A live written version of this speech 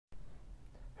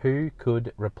Who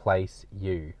could replace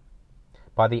you?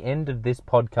 By the end of this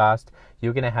podcast,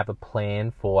 you're going to have a plan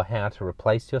for how to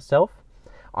replace yourself.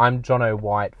 I'm Jono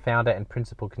White, founder and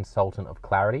principal consultant of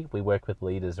Clarity. We work with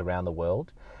leaders around the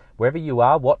world. Wherever you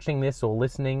are watching this or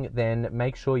listening, then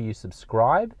make sure you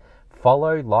subscribe,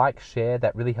 follow, like, share.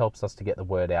 That really helps us to get the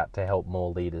word out to help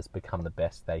more leaders become the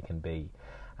best they can be.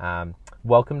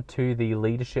 Welcome to the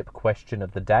Leadership Question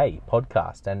of the Day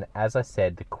podcast. And as I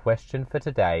said, the question for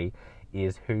today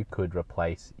is who could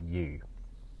replace you?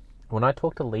 When I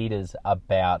talk to leaders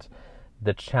about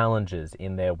the challenges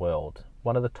in their world,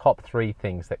 one of the top 3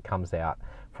 things that comes out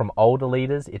from older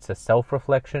leaders, it's a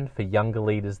self-reflection. For younger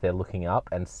leaders, they're looking up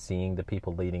and seeing the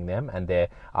people leading them, and they're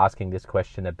asking this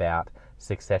question about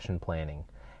succession planning.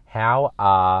 How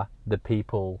are the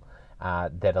people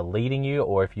that are leading you,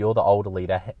 or if you're the older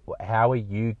leader, how are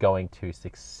you going to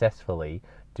successfully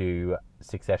do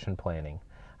succession planning?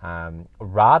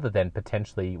 Rather than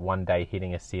potentially one day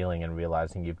hitting a ceiling and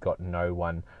realizing you've got no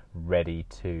one ready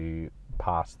to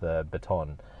pass the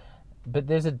baton. But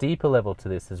there's a deeper level to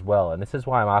this as well, and this is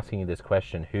why I'm asking you this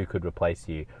question, who could replace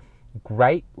you?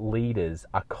 Great leaders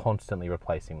are constantly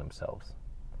replacing themselves.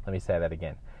 Let me say that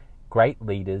again. Great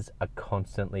leaders are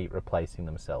constantly replacing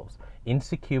themselves.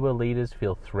 Insecure leaders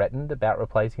feel threatened about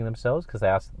replacing themselves because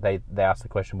they ask the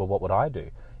question, well, what would I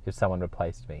do if someone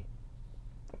replaced me?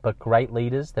 But great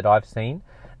leaders that I've seen,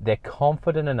 they're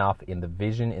confident enough in the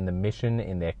vision, in the mission,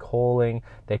 in their calling.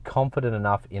 They're confident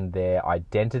enough in their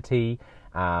identity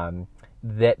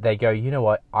that they go, you know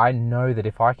what, I know that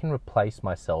if I can replace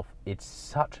myself, it's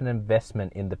such an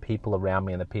investment in the people around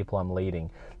me and the people I'm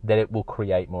leading that it will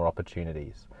create more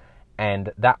opportunities.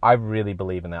 And that, I really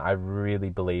believe in that. I really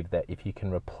believe that if you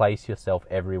can replace yourself,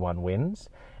 everyone wins,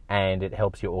 and it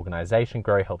helps your organization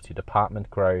grow, helps your department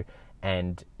grow.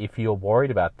 And if you're worried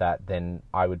about that, then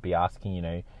I would be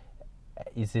asking,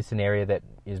 is this an area that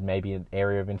is maybe an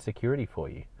area of insecurity for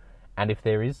you? And if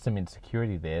there is some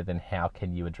insecurity there, then how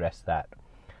can you address that?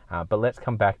 But let's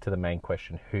come back to the main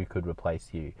question, who could replace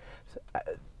you?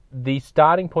 The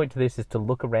starting point to this is to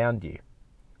look around you.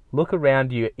 Look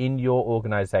around you in your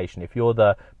organization. If you're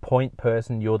the point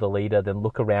person, you're the leader, then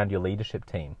look around your leadership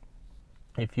team.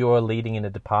 If you're leading in a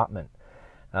department,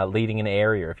 leading an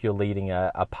area, if you're leading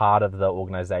a part of the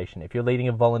organization, if you're leading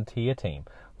a volunteer team,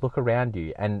 look around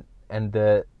you. And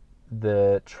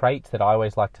the traits that I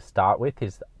always like to start with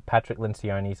is Patrick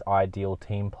Lencioni's ideal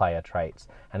team player traits.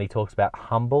 And he talks about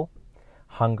humble,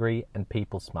 hungry, and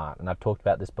people smart. And I've talked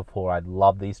about this before. I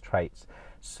love these traits.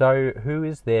 So who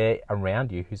is there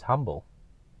around you who's humble?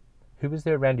 Who is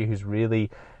there around you who's really,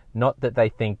 not that they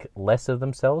think less of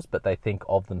themselves, but they think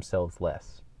of themselves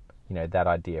less? That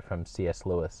idea from C.S.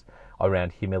 Lewis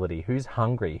around humility. Who's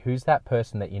hungry? Who's that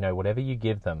person that, whatever you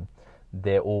give them,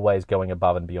 they're always going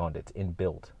above and beyond. It's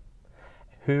inbuilt.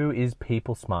 Who is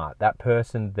people smart? That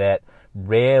person that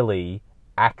rarely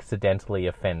accidentally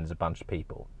offends a bunch of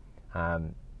people.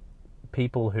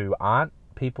 People who aren't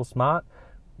people smart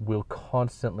will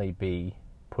constantly be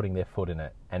putting their foot in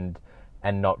it and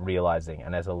not realizing.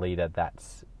 And as a leader,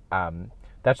 that's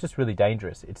just really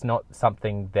dangerous. It's not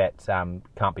something that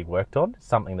can't be worked on. It's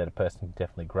something that a person can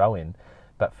definitely grow in.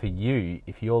 But for you,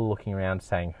 if you're looking around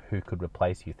saying who could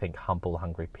replace you, think humble,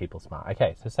 hungry, people smart.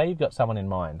 Okay, so say you've got someone in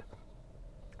mind.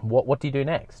 What do you do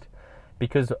next?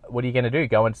 Because what are you going to do?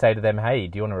 Go and say to them, hey,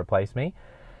 do you want to replace me?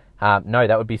 No,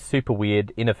 that would be super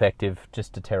weird, ineffective,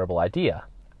 just a terrible idea.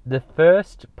 The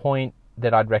first point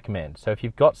that I'd recommend, so if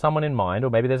you've got someone in mind, or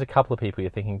maybe there's a couple of people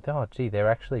you're thinking, oh, gee, they're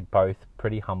actually both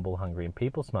pretty humble, hungry, and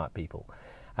people smart people.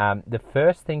 The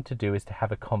first thing to do is to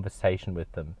have a conversation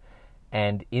with them.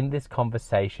 And in this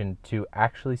conversation, to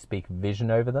actually speak vision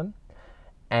over them,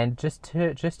 and just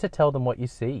to tell them what you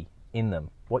see in them,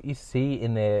 what you see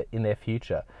in their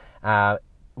future,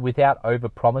 without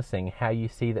over-promising how you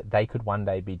see that they could one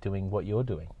day be doing what you're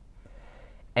doing.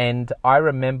 And I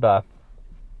remember,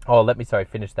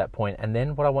 finish that point. And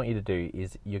then what I want you to do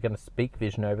is you're going to speak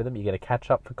vision over them. You're going to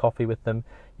catch up for coffee with them.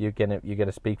 You're going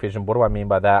to speak vision. What do I mean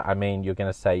by that? I mean, you're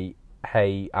going to say,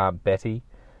 hey, Betty,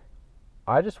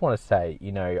 I just want to say,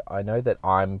 I know that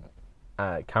I'm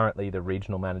currently the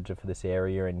regional manager for this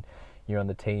area and you're on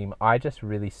the team. I just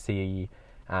really see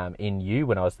in you,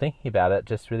 when I was thinking about it,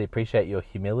 just really appreciate your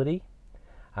humility.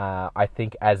 I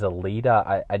think as a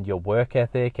leader and your work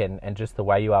ethic and just the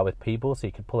way you are with people, so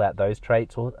you could pull out those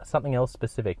traits or something else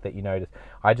specific that you notice.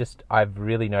 I've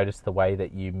really noticed the way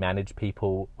that you manage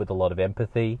people with a lot of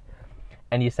empathy.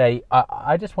 And you say,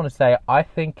 I just want to say, I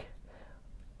think,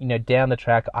 down the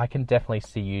track, I can definitely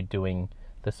see you doing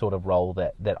the sort of role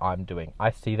that I'm doing.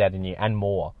 I see that in you and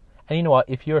more. And you know what?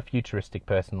 If you're a futuristic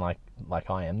person like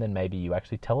I am, then maybe you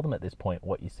actually tell them at this point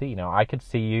what you see. You know, I could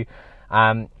see you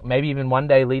maybe even one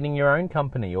day leading your own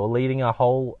company or leading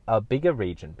a bigger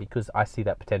region, because I see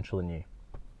that potential in you.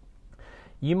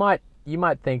 You might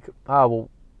think, oh, well,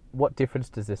 what difference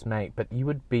does this make? But you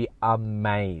would be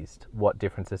amazed what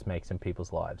difference this makes in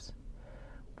people's lives.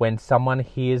 When someone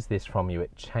hears this from you,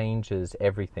 it changes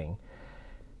everything.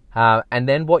 And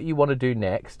then what you want to do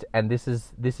next, and this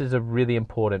is a really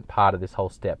important part of this whole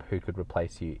step, who could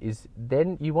replace you, is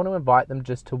then you want to invite them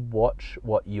just to watch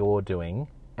what you're doing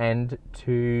and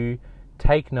to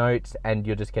take notes, and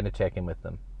you're just going to check in with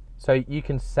them. So you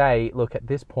can say, look, at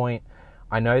this point,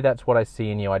 I know that's what I see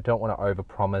in you. I don't want to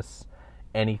overpromise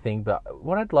anything, but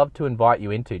what I'd love to invite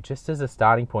you into, just as a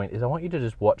starting point, is I want you to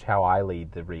just watch how I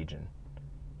lead the region.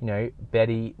 You know,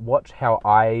 Betty, watch how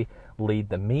I lead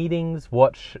the meetings,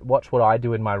 watch what I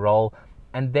do in my role,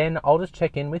 and then I'll just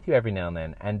check in with you every now and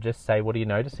then and just say, what are you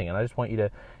noticing? And I just want you to,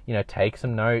 you know, take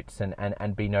some notes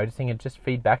and be noticing and just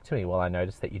feed back to me. Well, I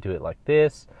noticed that you do it like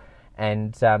this,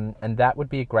 and that would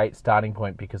be a great starting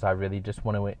point, because I really just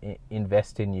want to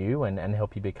invest in you and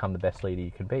help you become the best leader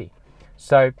you can be.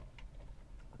 So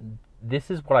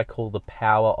this is what I call the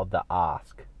power of the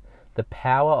ask. The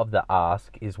power of the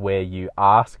ask is where you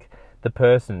ask the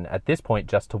person at this point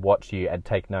just to watch you and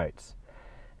take notes.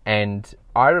 And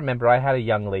I remember I had a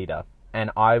young leader,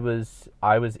 and I was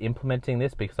implementing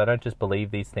this, because I don't just believe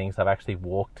these things. I've actually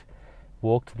walked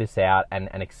this out and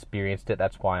experienced it.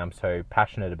 That's why I'm so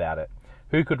passionate about it.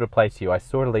 Who could replace you? I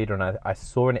saw a leader, and I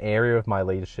saw an area of my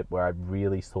leadership where I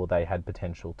really saw they had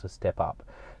potential to step up.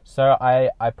 So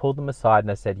I pulled them aside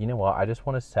and I said, you know what, I just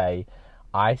want to say,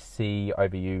 I see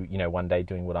over you, you know, one day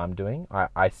doing what I'm doing.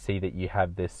 I see that you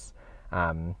have this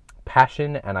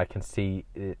passion, and I can see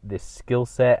this skill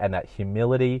set and that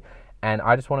humility, and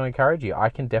I just want to encourage you. I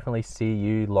can definitely see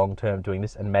you long term doing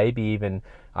this, and maybe even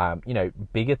you know,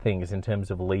 bigger things in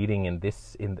terms of leading on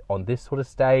this sort of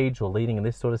stage, or leading in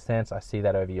this sort of sense. I see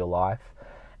that over your life,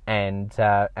 and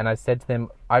I said to them,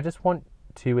 I just want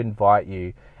to invite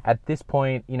you at this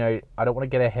point. You know, I don't want to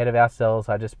get ahead of ourselves.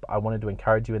 I wanted to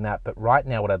encourage you in that, but right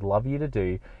now what I'd love you to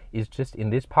do is, just in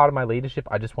this part of my leadership,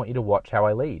 I just want you to watch how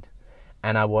I lead,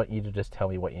 and I want you to just tell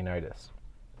me what you notice.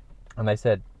 And they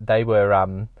said they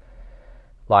were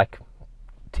like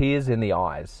tears in the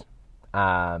eyes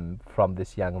from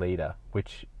this young leader,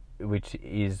 which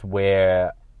is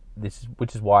why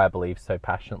I believe so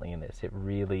passionately in this.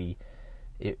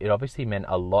 It obviously meant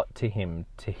a lot to him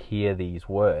to hear these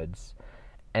words.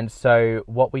 And so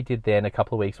what we did then, a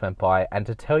couple of weeks went by, and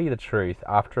to tell you the truth,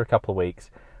 after a couple of weeks,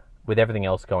 with everything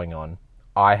else going on,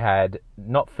 I had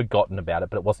not forgotten about it,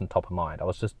 but it wasn't top of mind. I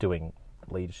was just doing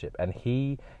leadership. And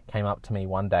he came up to me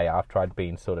one day after I'd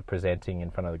been sort of presenting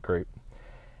in front of the group,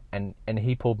 and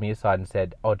he pulled me aside and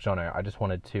said, oh, Jono, I just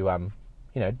wanted to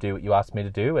you know, do what you asked me to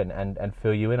do and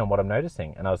fill you in on what I'm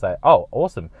noticing. And I was like, oh,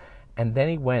 awesome. And then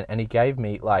he went and he gave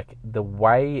me, like, the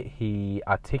way he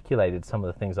articulated some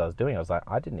of the things I was doing. I was like,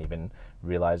 I didn't even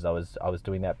realize I was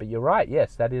doing that. But you're right.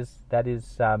 Yes, that is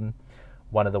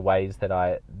one of the ways that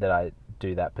I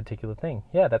do that particular thing.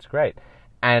 Yeah, that's great.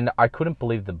 And I couldn't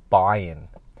believe the buy-in.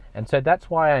 And so that's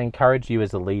why I encourage you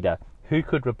as a leader, who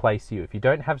could replace you? If you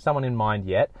don't have someone in mind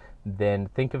yet, then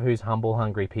think of who's humble,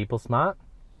 hungry, people smart.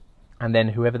 And then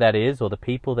whoever that is, or the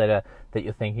people that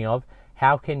you're thinking of,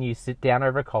 how can you sit down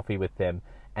over a coffee with them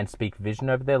and speak vision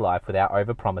over their life without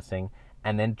over-promising,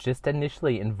 and then just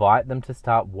initially invite them to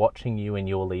start watching you in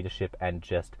your leadership and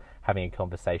just having a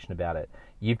conversation about it.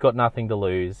 You've got nothing to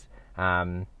lose.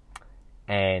 And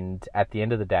at the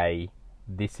end of the day,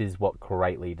 this is what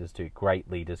great leaders do. Great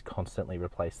leaders constantly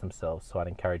replace themselves. So I'd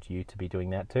encourage you to be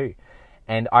doing that too.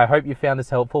 And I hope you found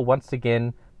this helpful. Once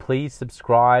again, please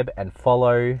subscribe and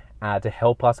follow to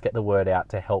help us get the word out,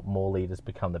 to help more leaders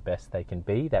become the best they can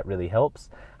be. That really helps.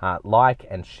 Like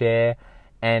and share.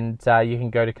 And you can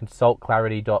go to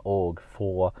consultclarity.org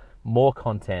for more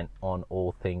content on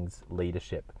all things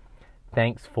leadership.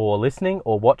 Thanks for listening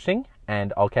or watching,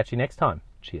 and I'll catch you next time.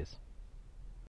 Cheers.